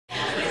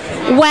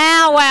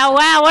Wow, wow,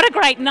 wow. What a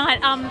great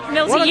night.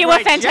 Millsy, you were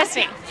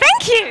fantastic.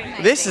 Thank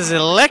you. This is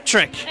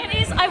electric. It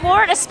is. I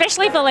wore it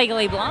especially for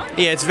Legally Blonde.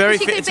 Yeah, it's very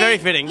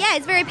fitting. Yeah,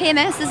 it's very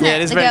PMS, isn't it? Yeah,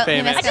 it is very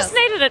PMS. I just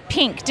needed it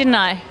pink, didn't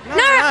I?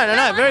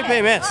 No, very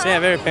PMS. Yeah,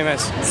 very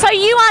PMS. So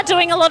you are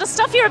doing a lot of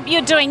stuff.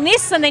 You're doing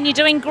this, and then you're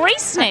doing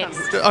grease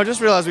next. I just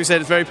realised we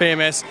said it's very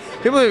PMS.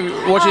 People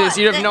who watch this,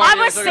 you have no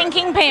idea. I was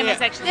thinking PMS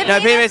actually. The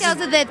PMS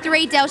girls are the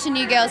 3 Delta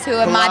new girls who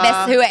are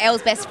who are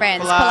Elle's best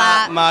friends.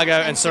 Pilar, Margot,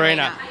 and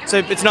Serena. So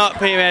it's not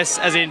PMS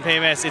as in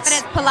PMS. But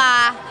it's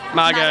Pilar,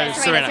 Margot,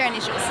 Serena. Their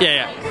initials.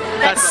 Yeah.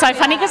 That's so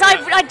funny because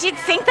I did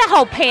think the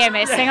whole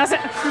PMS thing. I was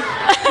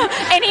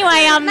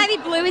anyway.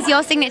 Maybe blue is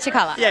your signature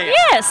colour. Yeah.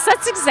 Yes,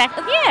 that's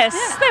exactly.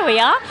 Yes, there we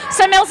are.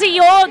 So Millsy,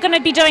 you're going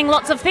to be doing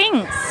lots of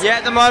things. Yeah,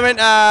 at the moment,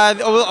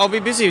 I'll be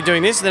busy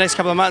doing this the next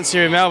couple of months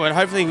here in Melbourne.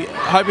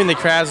 Hoping the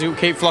crowds will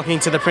keep flocking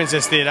to the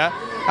Princess Theatre.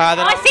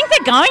 I think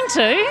they're going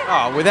to.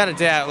 Oh, without a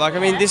doubt. Like, I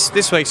mean,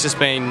 this week's just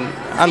been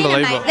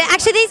unbelievable.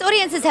 Actually, these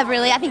audiences have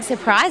really, I think,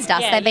 surprised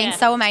us. They've been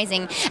so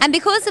amazing. And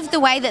because of the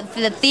way that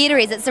the theatre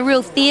is, it's a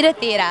real theatre,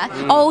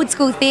 old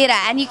school theatre,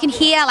 and you can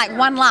hear like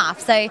one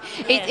laugh. So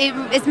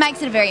it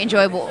makes it a very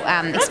enjoyable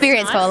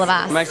experience for all of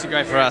us. It makes it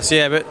great for us,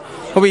 yeah. But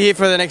we'll be here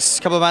for the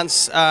next couple of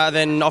months,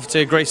 then off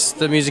to Greece,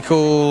 the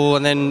musical,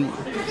 and then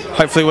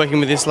hopefully working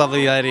with this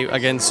lovely lady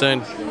again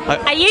soon.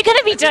 Are you going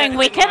to be doing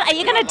Wicked? Are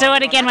you going to do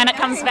it again when it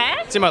comes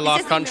back? It's in my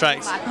life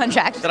contract.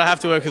 That I have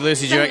to work with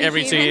Lucy Durack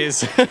every 2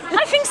 years.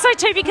 I think so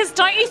too, because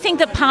don't you think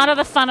that part of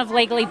the fun of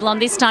Legally Blonde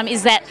this time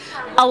is that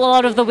a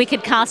lot of the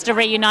Wicked cast are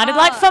reunited?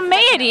 Like for me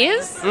it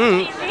is.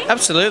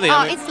 Absolutely. Oh,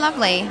 I mean, it's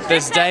lovely.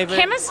 There's David.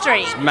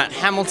 Chemistry. Matt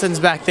Hamilton's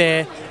back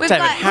there.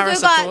 David Harris,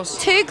 we've got of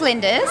course. 2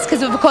 Glindas,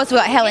 because of course we've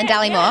got Helen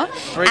Dallimore.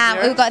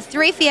 We've got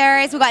 3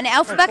 Fieras. We've got an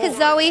Elphaba because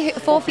Zoe,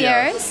 4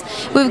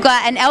 Fieras. We've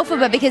got an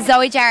Elphaba because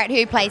Zoe Jarrett,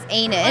 who plays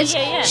Enid,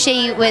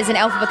 she was an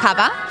Elphaba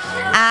cover.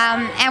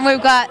 And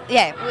we've got,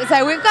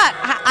 so we've got,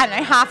 I don't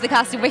know, half the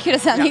cast of Wicked or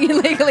something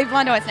in Legally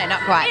Blonde. No,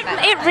 not quite.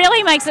 It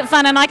really makes it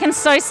fun, and I can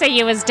so see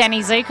you as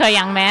Danny Zuko,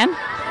 young man.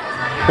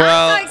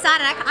 Well, I'm so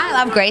excited. I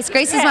love Greece.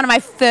 Greece is one of my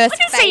first. I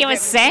can see you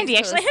as Sandy,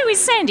 actually. Who is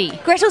Sandy?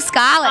 Gretel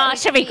Scarlet. Oh,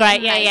 she'll be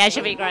great. Yeah,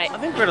 she'll be great. I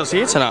think Gretel's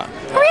here tonight.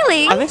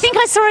 Really? I think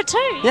I saw her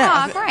too.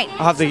 Yeah. Oh, great.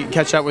 I'll have to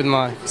catch up with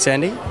my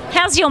Sandy.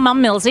 How's your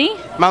mum, Millsy?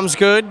 Mum's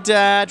good.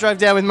 Drove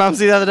down with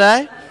Mumsy the other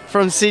day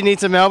from Sydney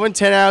to Melbourne.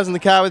 10 hours in the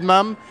car with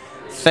Mum.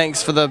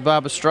 Thanks for the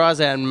Barbara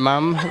Streisand,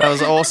 Mum. That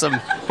was awesome.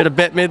 Bit of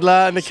Bette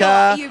Midler in the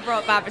car. You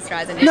brought Barbara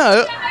Streisand in.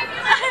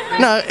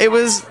 No, it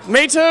was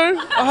me too.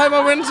 I hope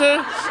I win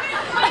too.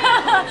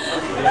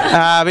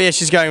 But yeah,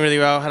 she's going really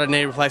well. Had a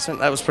knee replacement.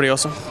 That was pretty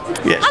awesome.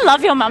 Yeah. I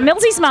love your mum.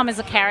 Millsy's mum is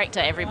a character,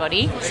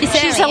 everybody.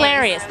 She's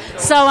hilarious.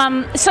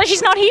 So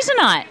she's not here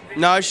tonight.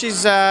 No,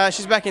 she's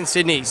back in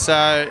Sydney,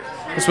 so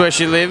that's where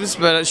she lives.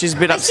 But she's a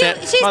bit upset.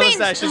 Mother's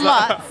Day. She's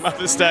like,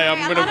 Mother's Day. I'm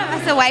gonna. A lot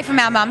of us away from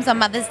our mums on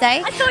Mother's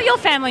Day. I thought your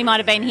family might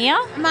have been here.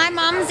 My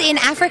mum's in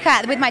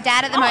Africa with my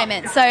dad at the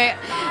moment. So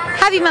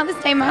happy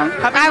Mother's Day, Mum.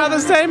 Happy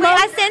Mother's Day, Mum.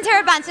 I sent her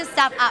a bunch of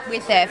stuff up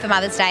with her for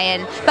Mother's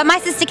Day, but my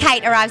sister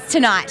Kate arrives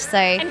tonight. So.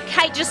 And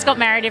Kate just got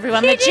married,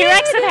 everyone. The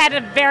Duracks have had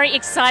a very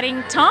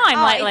exciting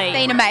time lately. It's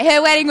been amazing.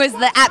 Her wedding was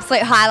the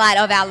absolute highlight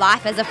of our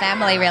life as a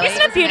family, really.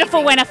 Isn't it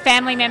beautiful when a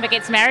family member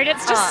gets married?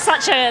 It's just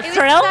such a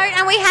thrill.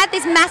 And we had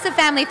this massive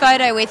family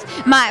photo with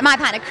my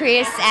partner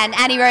Chris and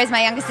Annie Rose,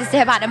 my younger sister,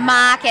 her partner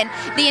Mark, and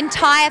the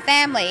entire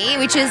family,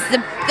 which is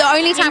the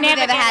only time we've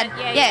ever had,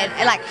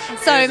 like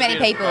so many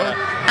people,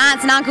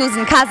 aunts and uncles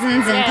and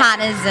cousins and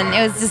partners, and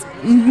it was just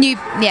new,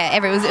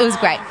 it was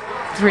great.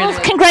 Really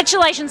well,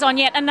 congratulations on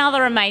yet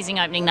another amazing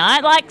opening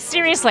night. Like,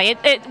 seriously,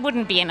 it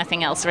wouldn't be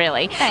anything else,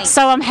 really. Thanks.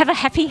 So have a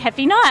happy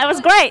night. It was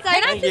great. So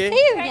nice to see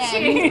you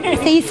again.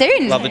 See you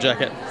soon. Love the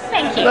jacket.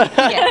 Thank you.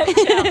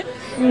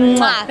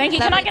 Thank you.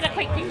 Can I get a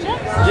quick picture?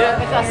 Yeah.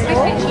 With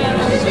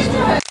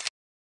us?